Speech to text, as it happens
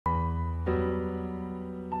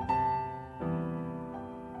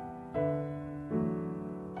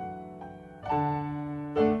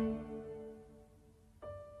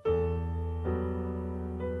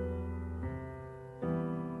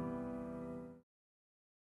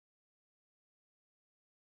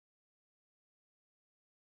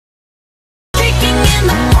in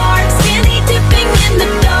the park, skinny dipping in the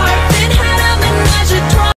dark, then had a menage a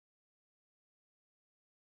trois.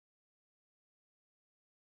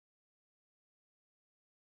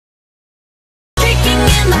 Kicking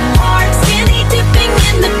in the park, skinny dipping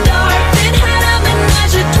in the dark, then had a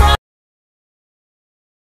menage a trois.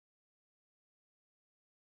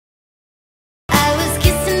 I was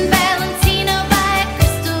kissing Valentino by a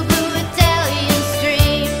crystal blue Italian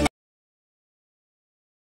stream.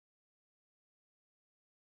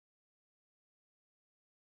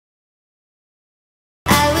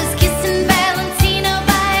 I was kissing Valentino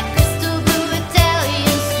by a crystal blue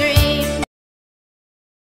Italian stream.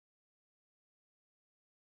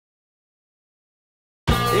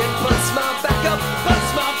 It puts my back up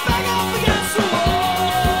against the wall.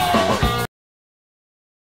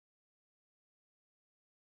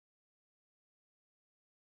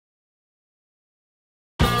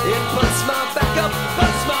 It puts my back up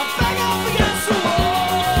against the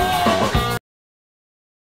wall.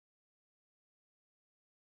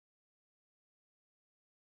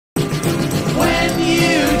 When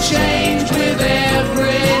you change with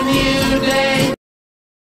every new day.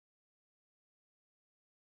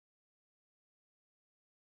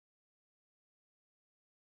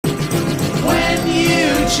 When you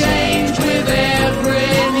change with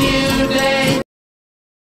every new day.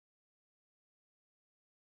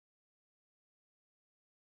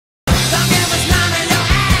 Don't give us none of your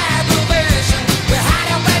aggravation. We hide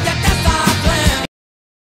your bed, that's our plan.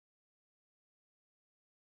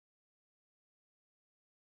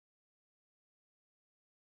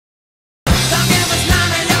 Don't give us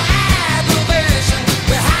none of your aggravation.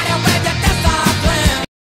 We hide your bed, that's our plan.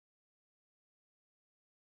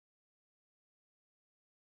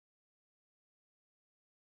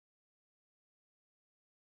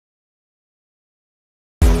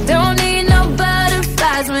 Don't need no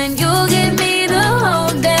butterflies when you give me the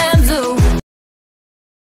whole damn zoo.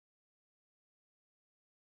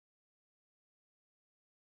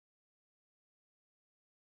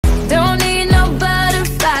 Don't need no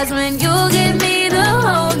butterflies when you give me the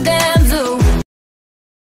whole damn zoo.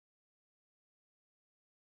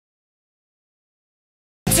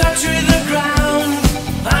 Touch with the ground.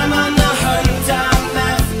 I'm on the hunt. I'm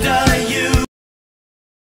after you.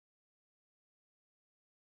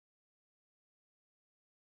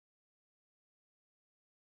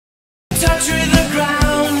 Touch with the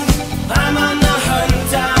ground. I'm on the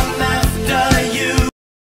hunt. I'm after you.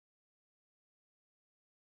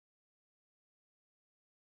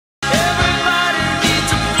 Everybody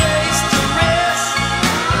needs a place to rest.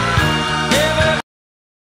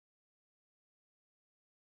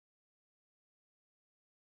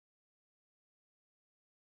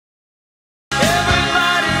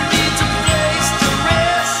 Everybody needs a place to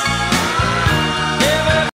rest.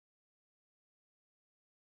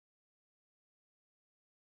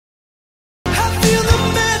 I feel the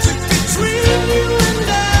magic between you and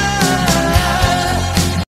I.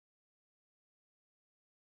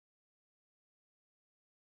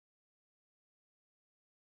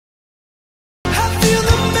 I feel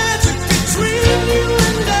the magic between you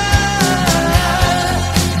and I.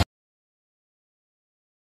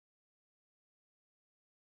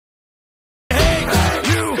 Hey,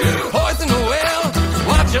 you, poison the well.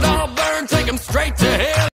 Watch it all burn, take 'em straight to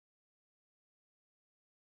hell.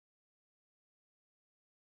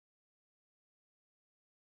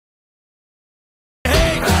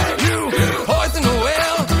 Hey, you, poison the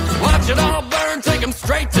well. Watch it all burn, take 'em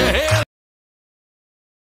straight to hell.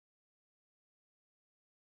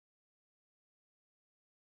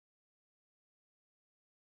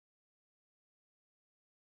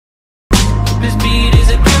 This beat is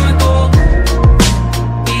a chemical.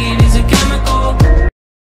 Beat is a chemical.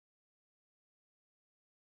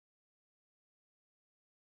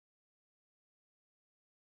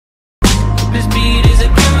 This beat is a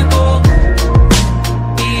chemical.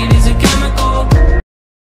 Beat is a chemical.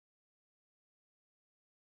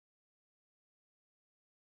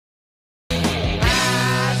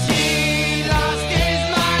 As he lost his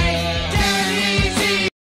mind, dead easy.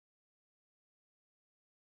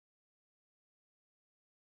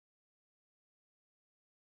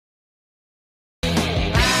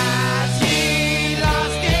 As he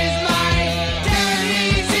lost his mind, dead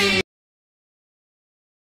easy.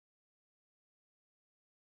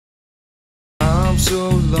 I'm so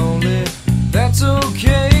lonely, that's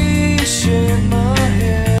okay, shake my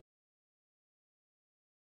head.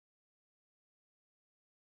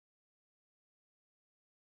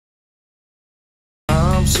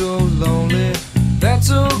 I'm so lonely,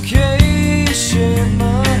 that's okay, shake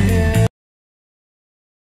my head.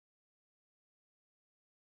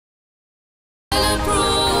 Bulletproof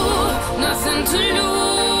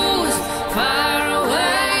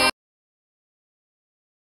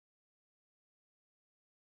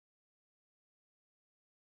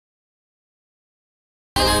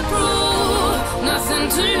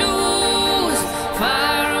to lose,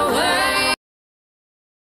 far away.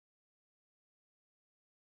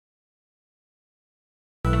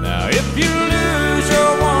 Now if you lose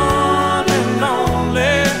your one and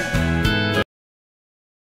only,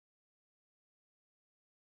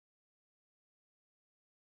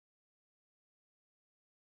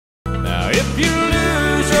 now if you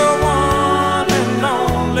lose your one and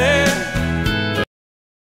only,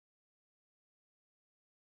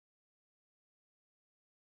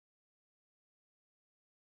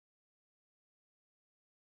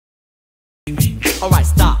 Alright,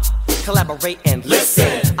 stop, collaborate and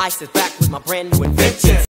listen. I sit back with my brand new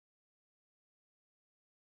invention.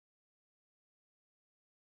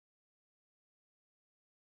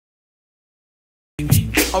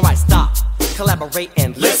 Alright, stop, collaborate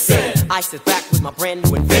and listen. I sit back with my brand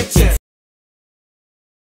new invention.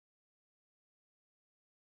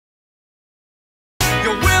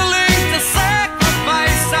 you're willing to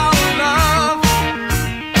sacrifice our love.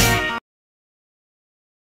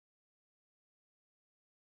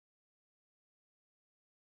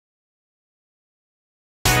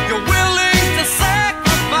 You're willing to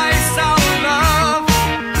sacrifice our love.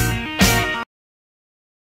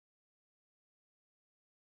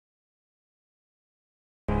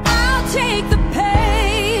 I'll take the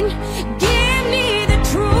pain, give me the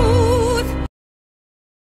truth.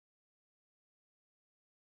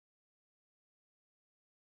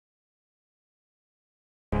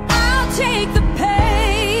 I'll take the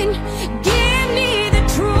pain, give me the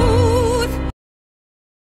truth.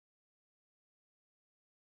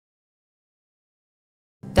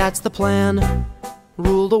 That's the plan,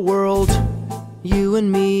 rule the world, you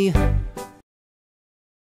and me.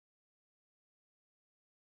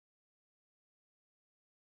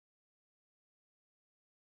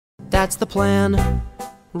 That's the plan,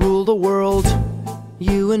 rule the world,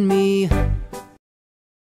 you and me.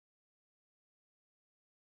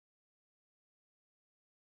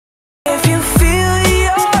 If you feel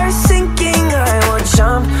you're sinking, I will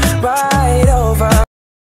jump right over.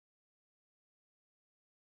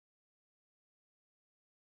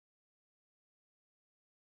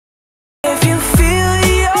 If you feel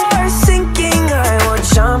you're sinking, I will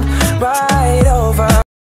jump right over.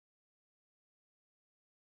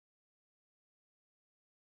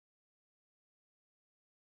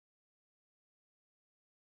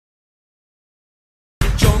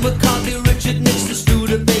 John McCarthy, Richard Nixon,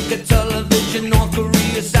 Studebaker, television, North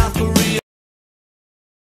Korea, South Korea.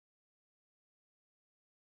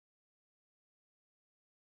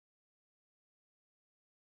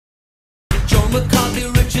 John McCarthy,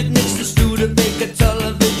 Richard Nixon, Studebaker,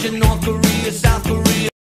 television, North Korea, South Korea.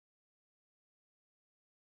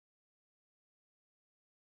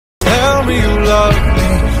 Tell me you love me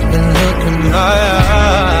and look in my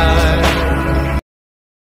eyes.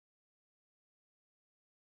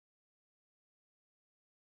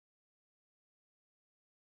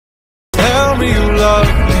 Tell me you love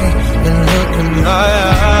me and look in my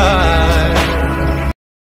eyes.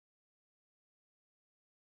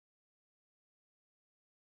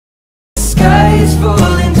 Sky is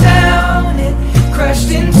falling down, it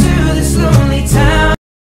crashed into this lonely town.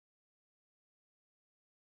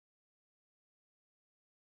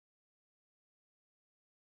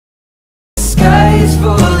 Sky is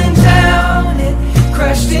falling down, it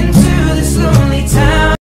crashed into this lonely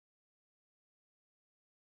town.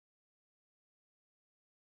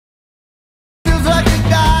 Feels like you're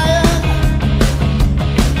dying.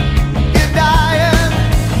 You're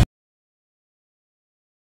dying.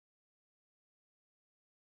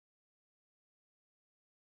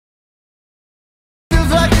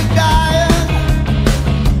 Feels like you're dying.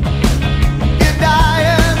 You're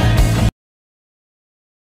dying.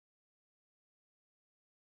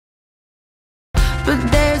 But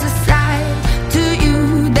there's a side to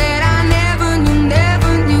you that I never knew,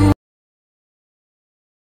 never knew.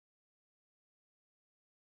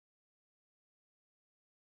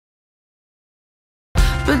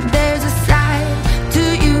 But